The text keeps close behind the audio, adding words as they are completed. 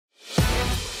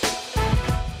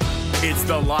It's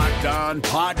the Locked On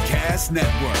Podcast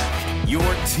Network, your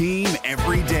team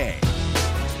every day.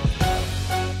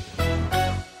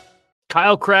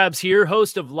 Kyle Krabs here,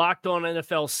 host of Locked On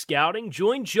NFL Scouting.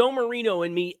 Join Joe Marino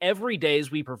and me every day as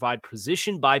we provide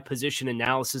position-by-position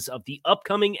analysis of the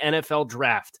upcoming NFL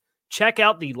Draft. Check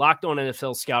out the Locked On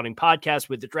NFL Scouting podcast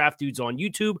with the Draft Dudes on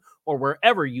YouTube or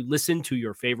wherever you listen to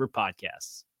your favorite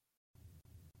podcasts.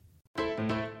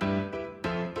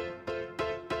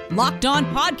 Locked On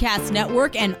Podcast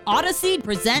Network and Odyssey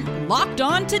present Locked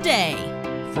On Today.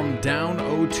 From down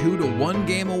 0-2 to one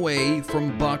game away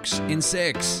from Bucks in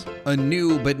 6. A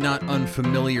new but not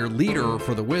unfamiliar leader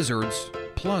for the Wizards.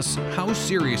 Plus, how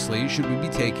seriously should we be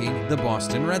taking the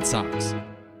Boston Red Sox?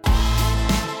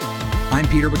 I'm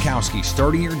Peter Bukowski,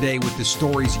 starting your day with the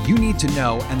stories you need to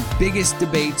know and biggest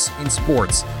debates in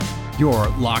sports. You're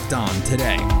Locked On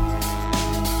Today.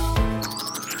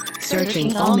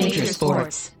 Searching all major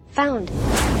sports. Found.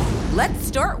 Let's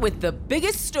start with the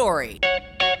biggest story.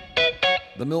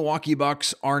 The Milwaukee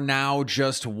Bucks are now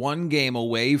just one game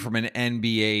away from an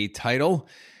NBA title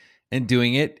and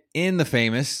doing it in the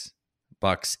famous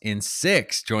Bucks in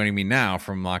 6. Joining me now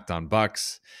from Locked On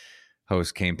Bucks,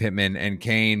 host Kane Pittman. And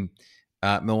Kane,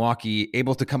 Milwaukee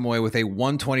able to come away with a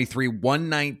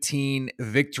 123-119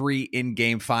 victory in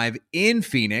Game 5 in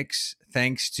Phoenix,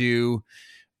 thanks to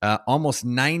almost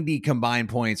 90 combined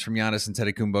points from Giannis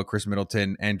Antetokounmpo, Chris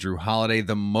Middleton, and Drew Holiday,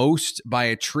 the most by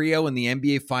a trio in the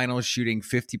NBA Finals, shooting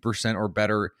 50% or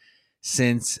better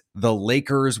since the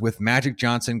Lakers with Magic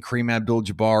Johnson, Kareem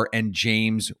Abdul-Jabbar, and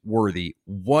James Worthy.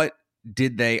 What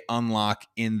did they unlock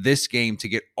in this game to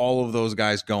get all of those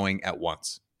guys going at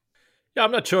once? Yeah,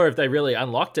 I'm not sure if they really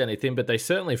unlocked anything, but they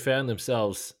certainly found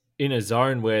themselves in a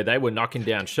zone where they were knocking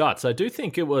down shots. I do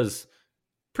think it was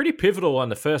pretty pivotal on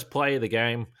the first play of the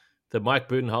game that Mike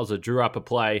Budenholzer drew up a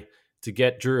play to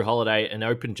get Drew Holiday an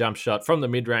open jump shot from the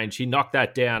mid-range. He knocked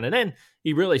that down, and then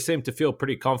he really seemed to feel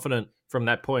pretty confident from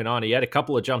that point on. He had a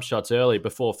couple of jump shots early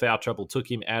before foul trouble took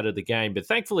him out of the game, but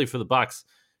thankfully for the Bucks,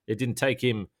 it didn't take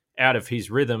him out of his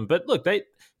rhythm. But look,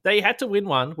 they had to win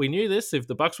one. We knew this. If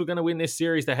the Bucks were going to win this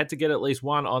series, they had to get at least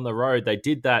one on the road. They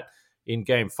did that in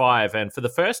Game 5, and for the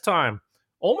first time,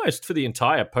 almost for the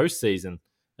entire postseason,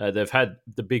 they've had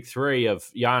the big three of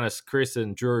Giannis, Chris,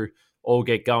 and Drew all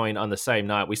get going on the same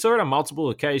night. We saw it on multiple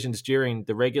occasions during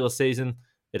the regular season.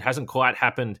 It hasn't quite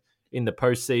happened in the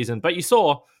postseason. But you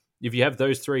saw, if you have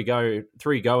those three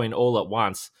going all at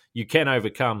once, you can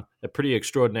overcome a pretty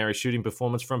extraordinary shooting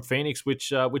performance from Phoenix,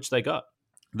 which they got.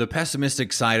 The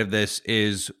pessimistic side of this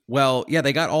is, well, yeah,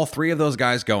 they got all three of those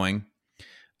guys going.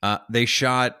 They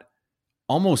shot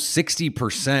almost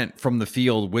 60% from the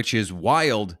field, which is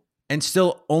wild, and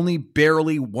still only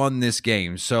barely won this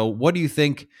game. So what do you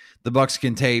think the Bucks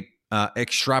can take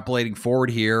extrapolating forward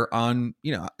here on,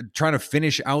 trying to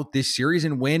finish out this series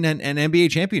and win an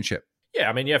NBA championship? Yeah,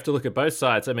 I mean, you have to look at both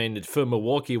sides. I mean, for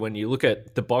Milwaukee, when you look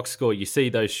at the box score, you see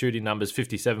those shooting numbers,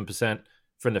 57%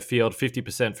 from the field,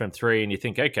 50% from three, and you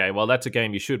think, okay, well, that's a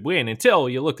game you should win, until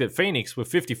you look at Phoenix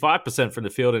with 55% from the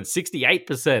field and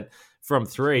 68% from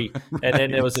three. Right. And then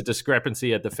there was a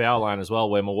discrepancy at the foul line as well,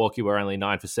 where Milwaukee were only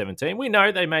 9 for 17. We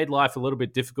know they made life a little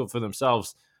bit difficult for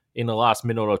themselves in the last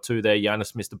minute or two there.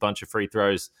 Giannis missed a bunch of free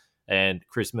throws, and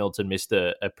Chris Middleton missed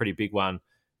a pretty big one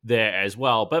there as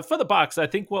well. But for the Bucks, I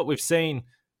think what we've seen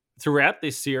throughout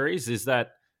this series is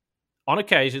that on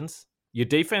occasions, your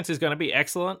defense is going to be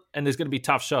excellent and there's going to be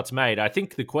tough shots made. I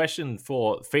think the question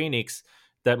for Phoenix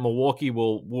that Milwaukee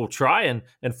will try and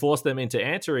force them into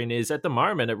answering is, at the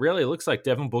moment, it really looks like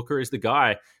Devin Booker is the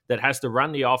guy that has to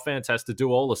run the offense, has to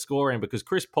do all the scoring, because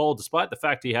Chris Paul, despite the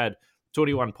fact he had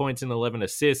 21 points and 11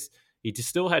 assists, he just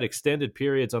still had extended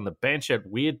periods on the bench at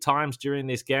weird times during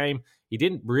this game. He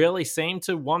didn't really seem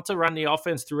to want to run the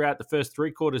offense throughout the first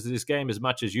three quarters of this game as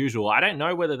much as usual. I don't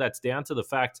know whether that's down to the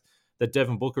fact that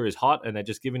Devin Booker is hot and they're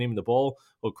just giving him the ball,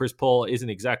 or Chris Paul isn't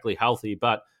exactly healthy.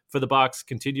 But for the Bucks,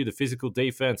 continue the physical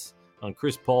defense on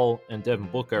Chris Paul and Devin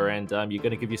Booker, and you're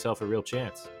going to give yourself a real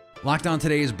chance. Locked On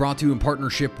Today is brought to you in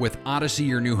partnership with Odyssey,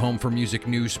 your new home for music,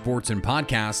 news, sports, and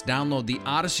podcasts. Download the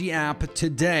Odyssey app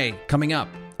today. Coming up,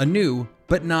 a new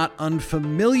but not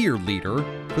unfamiliar leader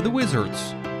for the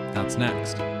Wizards. That's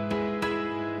next.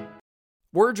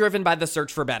 We're driven by the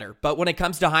search for better, but when it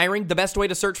comes to hiring, the best way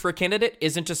to search for a candidate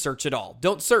isn't to search at all.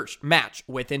 Don't search, match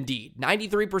with Indeed.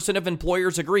 93% of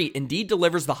employers agree Indeed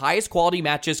delivers the highest quality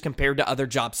matches compared to other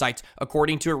job sites,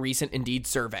 according to a recent Indeed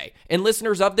survey. And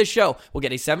listeners of this show will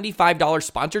get a $75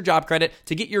 sponsored job credit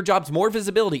to get your jobs more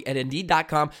visibility at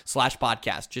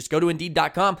Indeed.com/podcast. Just go to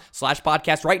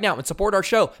Indeed.com/podcast right now and support our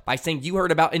show by saying you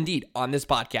heard about Indeed on this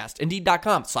podcast.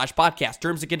 Indeed.com/podcast.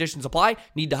 Terms and conditions apply.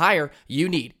 Need to hire? You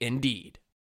need Indeed.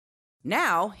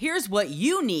 Now, here's what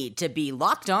you need to be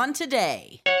locked on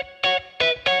today.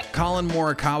 Colin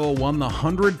Morikawa won the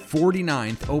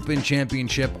 149th Open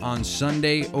Championship on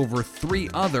Sunday over three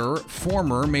other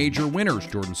former major winners,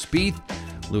 Jordan Spieth,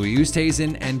 Louis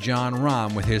Oosthuizen, and Jon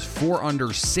Rahm, with his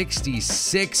 4-under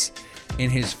 66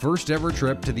 in his first ever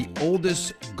trip to the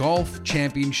oldest golf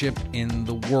championship in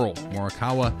the world.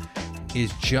 Morikawa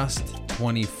is just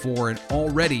 24 and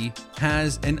already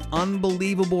has an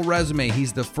unbelievable resume.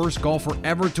 He's the first golfer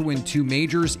ever to win two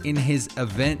majors in his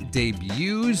event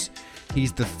debuts.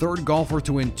 He's the third golfer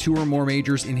to win two or more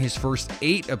majors in his first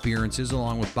 8 appearances,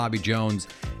 along with Bobby Jones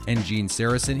and Gene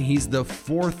Sarazen. He's the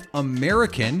fourth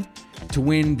American to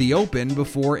win the Open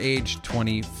before age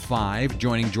 25,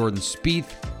 joining Jordan Spieth,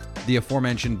 the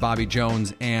aforementioned Bobby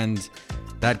Jones, and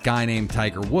that guy named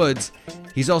Tiger Woods.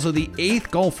 He's also the 8th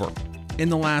golfer in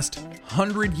the last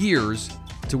 100 years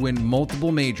to win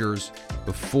multiple majors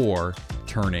before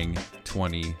turning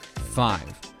 25.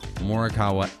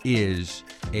 Morikawa is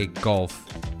a golf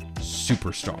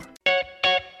superstar.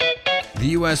 The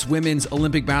U.S. women's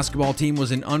Olympic basketball team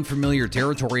was in unfamiliar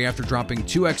territory after dropping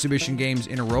 2 exhibition games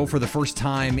in a row for the first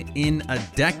time in a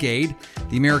decade.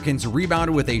 The Americans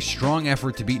rebounded with a strong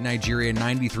effort to beat Nigeria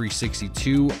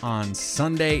 93-62 on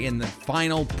Sunday in the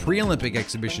final pre-Olympic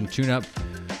exhibition tune-up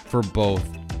for both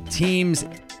teams.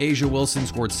 Asia Wilson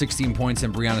scored 16 points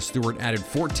and Breanna Stewart added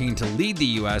 14 to lead the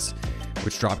U.S.,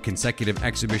 which dropped consecutive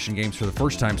exhibition games for the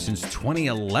first time since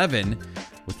 2011,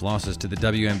 with losses to the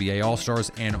WNBA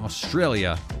All-Stars and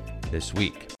Australia this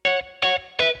week.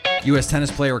 U.S.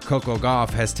 tennis player Coco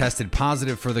Gauff has tested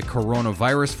positive for the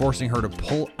coronavirus, forcing her to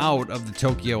pull out of the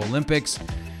Tokyo Olympics,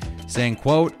 saying,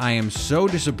 quote, "I am so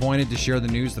disappointed to share the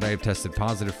news that I have tested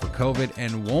positive for COVID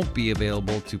and won't be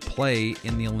available to play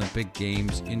in the Olympic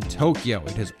Games in Tokyo.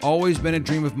 It has always been a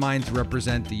dream of mine to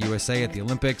represent the USA at the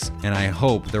Olympics, and I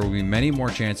hope there will be many more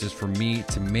chances for me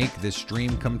to make this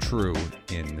dream come true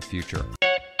in the future."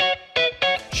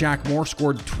 Shaq Moore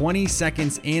scored 20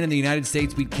 seconds in, and the United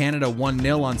States beat Canada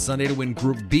 1-0 on Sunday to win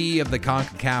Group B of the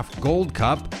CONCACAF Gold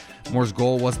Cup. Moore's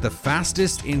goal was the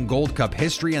fastest in Gold Cup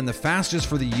history and the fastest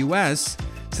for the U.S.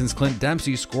 since Clint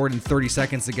Dempsey scored in 30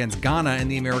 seconds against Ghana in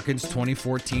the Americans'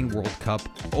 2014 World Cup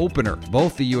opener.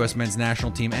 Both the U.S. men's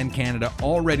national team and Canada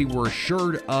already were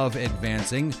assured of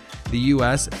advancing. The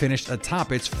U.S. finished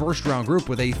atop its first-round group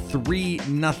with a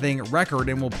 3-0 record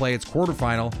and will play its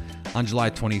quarterfinal on July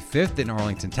 25th in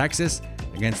Arlington, Texas,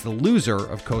 against the loser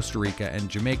of Costa Rica and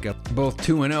Jamaica, both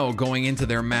 2-0 going into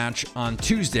their match on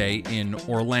Tuesday in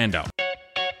Orlando.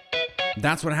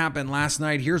 That's what happened last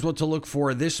night. Here's what to look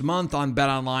for this month on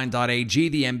betonline.ag.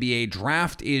 The NBA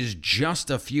draft is just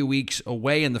a few weeks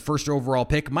away, and the first overall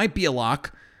pick might be a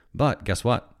lock, but guess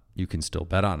what? You can still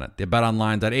bet on it. The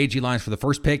betonline.ag lines for the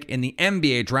first pick in the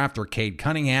NBA draft are Cade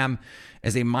Cunningham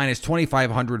as a minus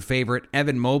 2,500 favorite,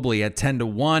 Evan Mobley at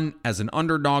 10-1 as an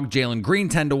underdog, Jalen Green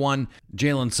 10-1,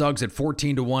 Jalen Suggs at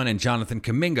 14-1, and Jonathan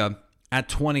Kuminga at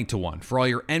 20-1. For all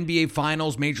your NBA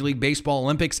Finals, Major League Baseball,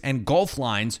 Olympics, and golf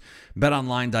lines,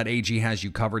 betonline.ag has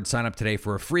you covered. Sign up today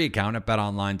for a free account at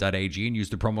betonline.ag and use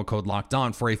the promo code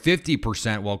LOCKEDON for a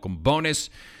 50% welcome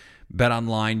bonus.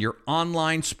 BetOnline, your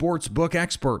online sportsbook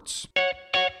experts.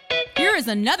 Here is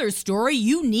another story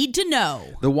you need to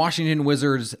know. The Washington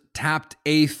Wizards tapped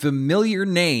a familiar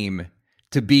name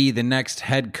to be the next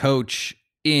head coach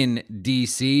in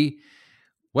D.C.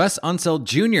 Wes Unseld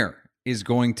Jr. is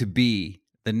going to be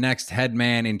the next head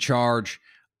man in charge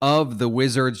of the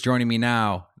Wizards. Joining me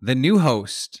now, the new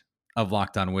host of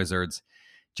Locked On Wizards,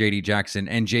 JD Jackson.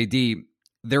 And JD,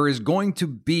 there is going to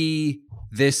be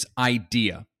this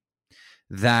idea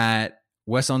that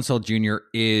Wes Unseld Jr.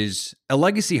 is a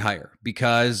legacy hire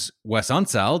because Wes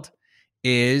Unseld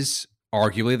is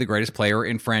arguably the greatest player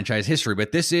in franchise history.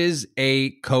 But this is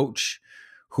a coach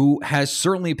who has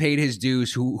certainly paid his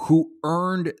dues, who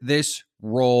earned this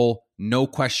role, no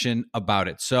question about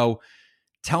it. So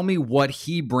tell me what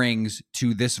he brings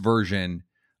to this version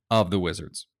of the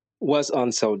Wizards. Wes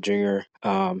Unseld Jr.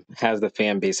 Has the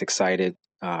fan base excited.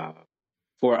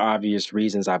 For obvious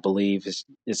reasons, I believe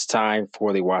it's time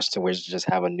for the Washington Wizards to just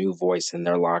have a new voice in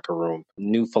their locker room,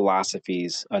 new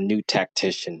philosophies, a new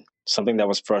tactician. something that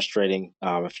was frustrating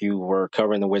if you were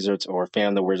covering the Wizards or a fan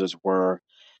of the Wizards were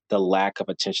the lack of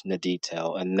attention to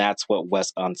detail. And that's what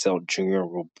Wes Unseld Jr.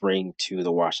 will bring to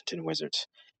the Washington Wizards.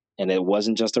 And it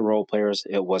wasn't just the role players.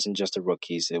 It wasn't just the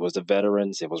rookies. It was the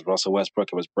veterans. It was Russell Westbrook.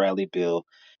 It was Bradley Beal.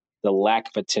 The lack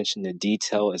of attention to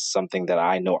detail is something that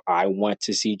I know I want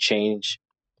to see change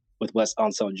with Wes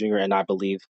Unseld Jr., and I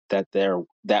believe that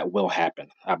that will happen.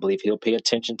 I believe he'll pay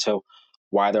attention to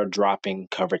why they're dropping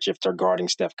coverage if they're guarding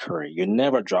Steph Curry. You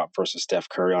never drop versus Steph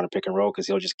Curry on a pick and roll because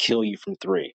he'll just kill you from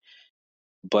three.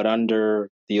 But under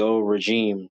the old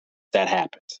regime, that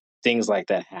happened. Things like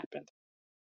that happened.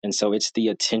 And so it's the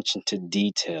attention to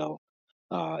detail.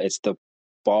 It's the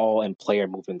ball and player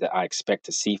movement that I expect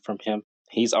to see from him.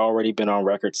 He's already been on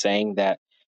record saying that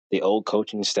the old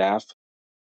coaching staff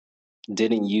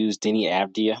didn't use Denny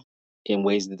Avdia in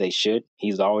ways that they should.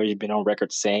 He's already been on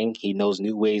record saying he knows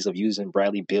new ways of using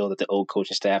Bradley Beal that the old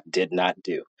coaching staff did not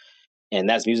do. And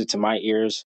that's music to my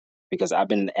ears because I've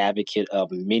been an advocate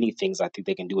of many things I think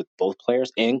they can do with both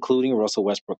players, including Russell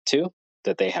Westbrook too,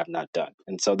 that they have not done.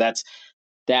 And so that's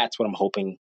what I'm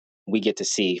hoping we get to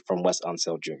see from Wes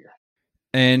Unseld Jr.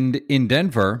 And in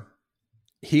Denver,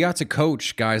 he got to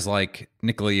coach guys like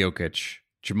Nikola Jokic,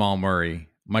 Jamal Murray,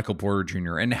 Michael Porter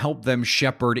Jr., and help them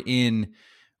shepherd in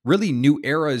really new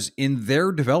eras in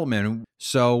their development.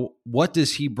 So what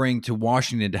does he bring to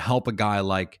Washington to help a guy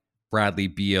like Bradley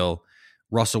Beal,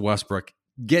 Russell Westbrook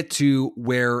get to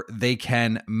where they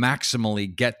can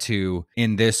maximally get to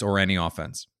in this or any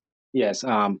offense? Yes,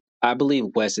 I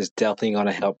believe Wes is definitely going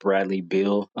to help Bradley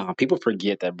Beal. People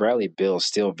forget that Bradley Beal is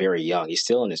still very young. He's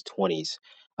still in his 20s.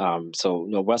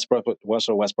 So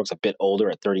Russell Westbrook's a bit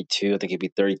older at 32. I think he'd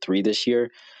be 33 this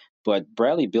year. But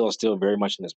Bradley Beal is still very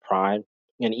much in his prime.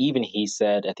 And even he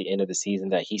said at the end of the season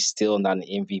that he's still not an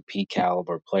MVP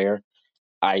caliber player.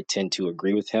 I tend to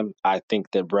agree with him. I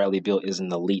think that Bradley Beal is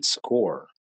an elite scorer,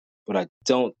 but I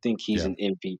don't think he's an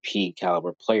MVP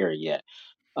caliber player yet.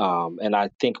 And I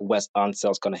think Wes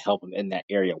Unseld is going to help him in that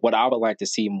area. What I would like to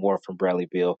see more from Bradley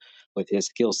Beal with his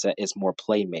skill set is more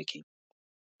playmaking.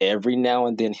 Every now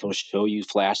and then he'll show you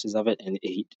flashes of it, and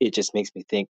it just makes me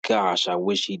think, gosh, I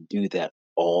wish he'd do that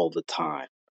all the time.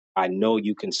 I know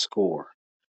you can score,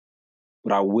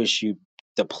 but I wish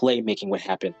the playmaking would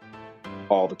happen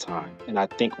all the time. And I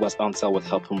think Wes Unseld would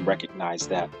help him recognize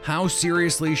that. How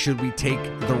seriously should we take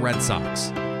the Red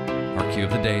Sox? Our cue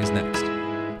of the day is next.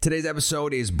 Today's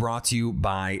episode is brought to you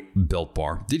by Built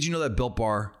Bar. Did you know that Built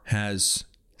Bar has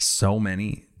so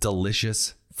many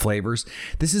delicious flavors?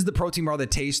 This is the protein bar that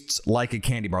tastes like a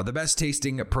candy bar, the best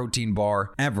tasting protein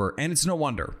bar ever. And it's no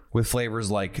wonder, with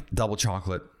flavors like double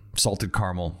chocolate, salted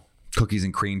caramel, cookies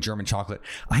and cream, German chocolate.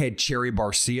 I had cherry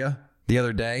barcia the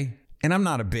other day, and I'm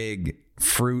not a big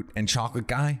fruit and chocolate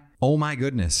guy. Oh my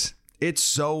goodness. It's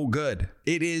so good.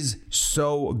 It is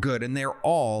so good. And they're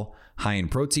all high in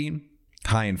protein,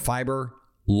 high in fiber,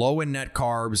 low in net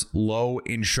carbs, low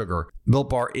in sugar. Built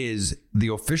Bar is the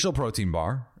official protein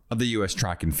bar of the U.S.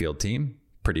 track and field team.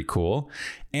 Pretty cool.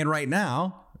 And right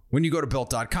now, when you go to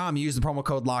Built.com, you use the promo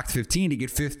code LOCKED15 to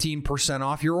get 15%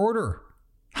 off your order.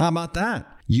 How about that?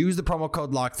 Use the promo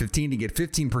code LOCKED15 to get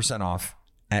 15% off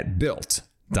at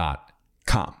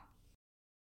Built.com.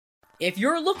 If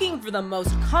you're looking for the most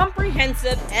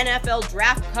comprehensive NFL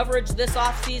draft coverage this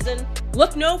offseason,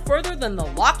 look no further than the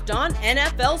Locked On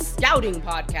NFL Scouting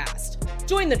Podcast.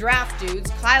 Join the draft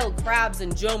dudes, Kyle Krabs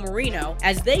and Joe Marino,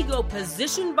 as they go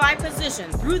position by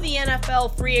position through the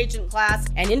NFL free agent class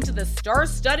and into the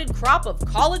star-studded crop of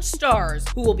college stars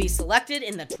who will be selected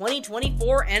in the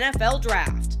 2024 NFL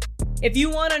Draft. If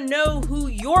you want to know who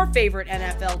your favorite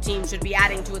NFL team should be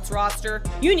adding to its roster,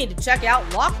 you need to check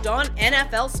out Locked On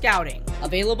NFL Scouting,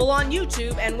 available on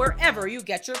YouTube and wherever you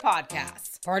get your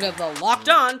podcasts. Part of the Locked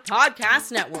On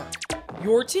Podcast Network,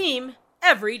 your team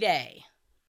every day.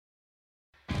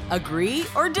 Agree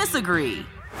or disagree?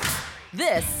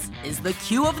 This is the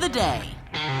cue of the day.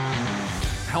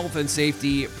 Health and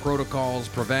safety protocols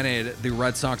prevented the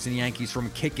Red Sox and Yankees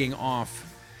from kicking off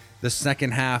the second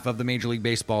half of the Major League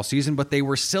Baseball season, but they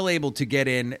were still able to get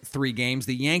in 3 games.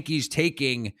 The Yankees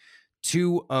taking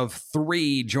 2 of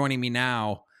 3. Joining me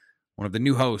now, one of the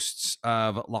new hosts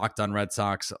of Locked On Red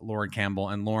Sox, Lauren Campbell.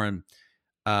 And Lauren,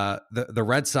 the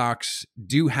Red Sox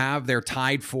do have, they're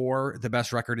tied for the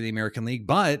best record in the American League,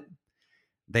 but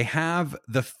they have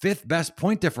the 5th best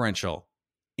point differential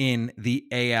in the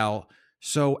AL.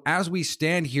 So as we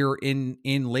stand here in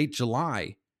late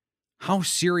July, how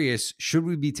serious should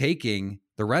we be taking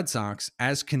the Red Sox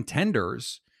as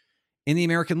contenders in the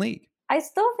American League? I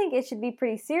still think it should be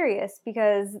pretty serious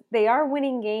because they are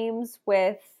winning games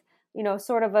with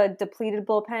sort of a depleted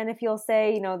bullpen, if you'll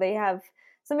say. They have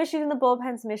some issues in the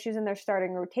bullpen, some issues in their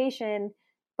starting rotation,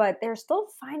 but they're still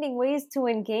finding ways to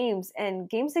win games and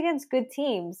games against good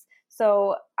teams.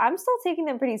 So I'm still taking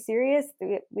them pretty serious.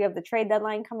 We have the trade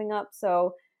deadline coming up.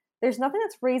 So there's nothing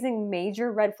that's raising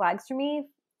major red flags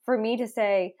for me to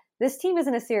say this team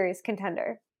isn't a serious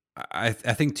contender. I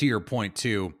think to your point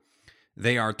too,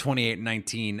 they are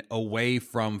 28-19 away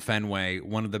from Fenway,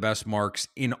 one of the best marks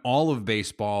in all of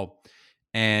baseball.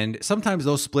 And sometimes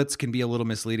those splits can be a little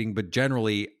misleading, but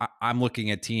generally I'm looking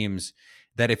at teams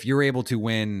that if you're able to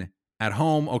win at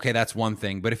home, okay, that's one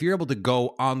thing. But if you're able to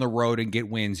go on the road and get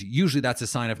wins, usually that's a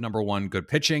sign of, number one, good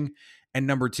pitching, and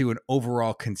number two, an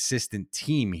overall consistent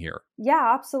team here.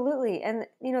 Yeah, absolutely. And,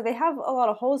 they have a lot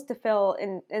of holes to fill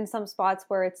in some spots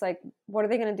where it's like, what are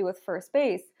they going to do with first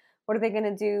base? What are they going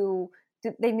to do?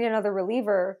 Do they need another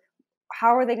reliever?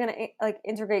 How are they going to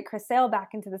integrate Chris Sale back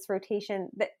into this rotation?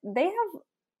 They have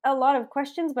a lot of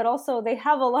questions, but also they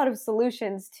have a lot of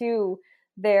solutions to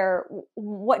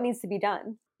what needs to be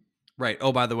done. Right.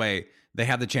 Oh, by the way, they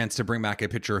have the chance to bring back a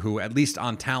pitcher who, at least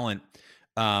on talent,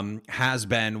 has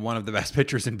been one of the best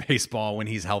pitchers in baseball when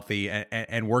he's healthy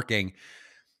and working.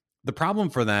 The problem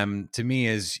for them, to me,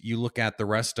 is you look at the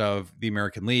rest of the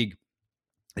American League,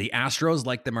 the Astros,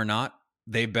 like them or not,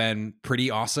 they've been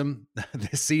pretty awesome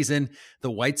this season.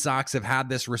 The White Sox have had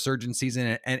this resurgent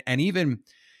season. And even,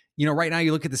 right now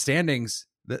you look at the standings,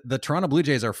 the Toronto Blue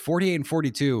Jays are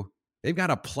 48-42. They've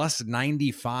got a plus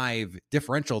 95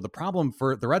 differential. The problem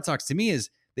for the Red Sox, to me,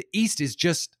 is the East is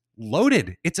just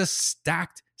loaded. It's a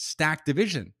stacked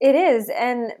division. It is.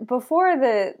 And before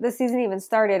the season even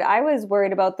started, I was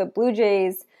worried about the Blue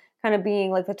Jays kind of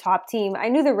being like the top team. I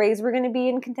knew the Rays were going to be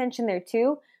in contention there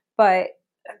too, but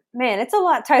man, it's a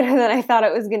lot tighter than I thought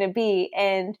it was going to be.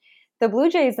 And the Blue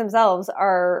Jays themselves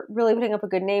are really putting up a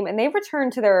good name, and they've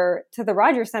returned to the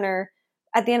Rogers Center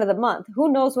at the end of the month. Who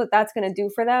knows what that's going to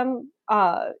do for them,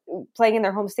 playing in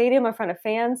their home stadium in front of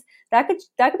fans. That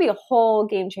could be a whole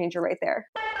game changer right there.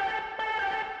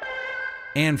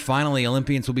 And finally,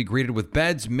 Olympians will be greeted with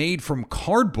beds made from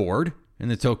cardboard in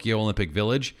the Tokyo Olympic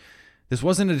Village. This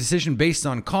wasn't a decision based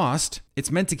on cost.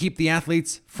 It's meant to keep the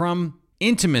athletes from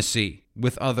intimacy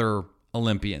with other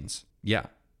Olympians. Yeah,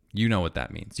 you know what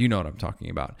that means. You know what I'm talking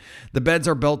about. The beds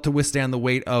are built to withstand the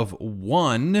weight of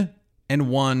one and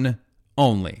one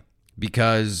only,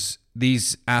 because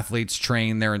these athletes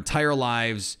train their entire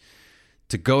lives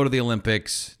to go to the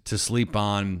Olympics to sleep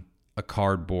on a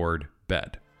cardboard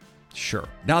bed. Sure.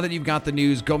 Now that you've got the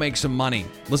news, go make some money.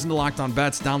 Listen to Locked On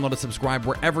Bets, download and subscribe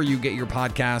wherever you get your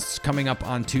podcasts. Coming up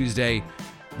on Tuesday,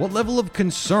 what level of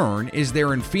concern is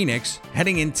there in Phoenix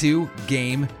heading into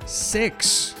Game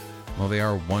 6? Well, they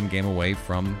are one game away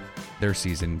from their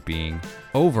season being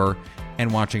over and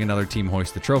watching another team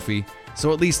hoist the trophy.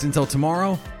 So at least until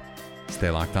tomorrow, stay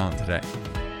locked on today.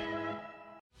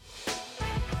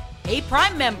 Hey,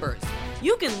 Prime members,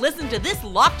 you can listen to this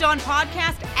Locked On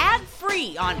podcast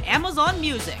ad-free on Amazon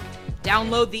Music.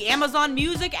 Download the Amazon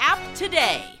Music app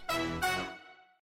today.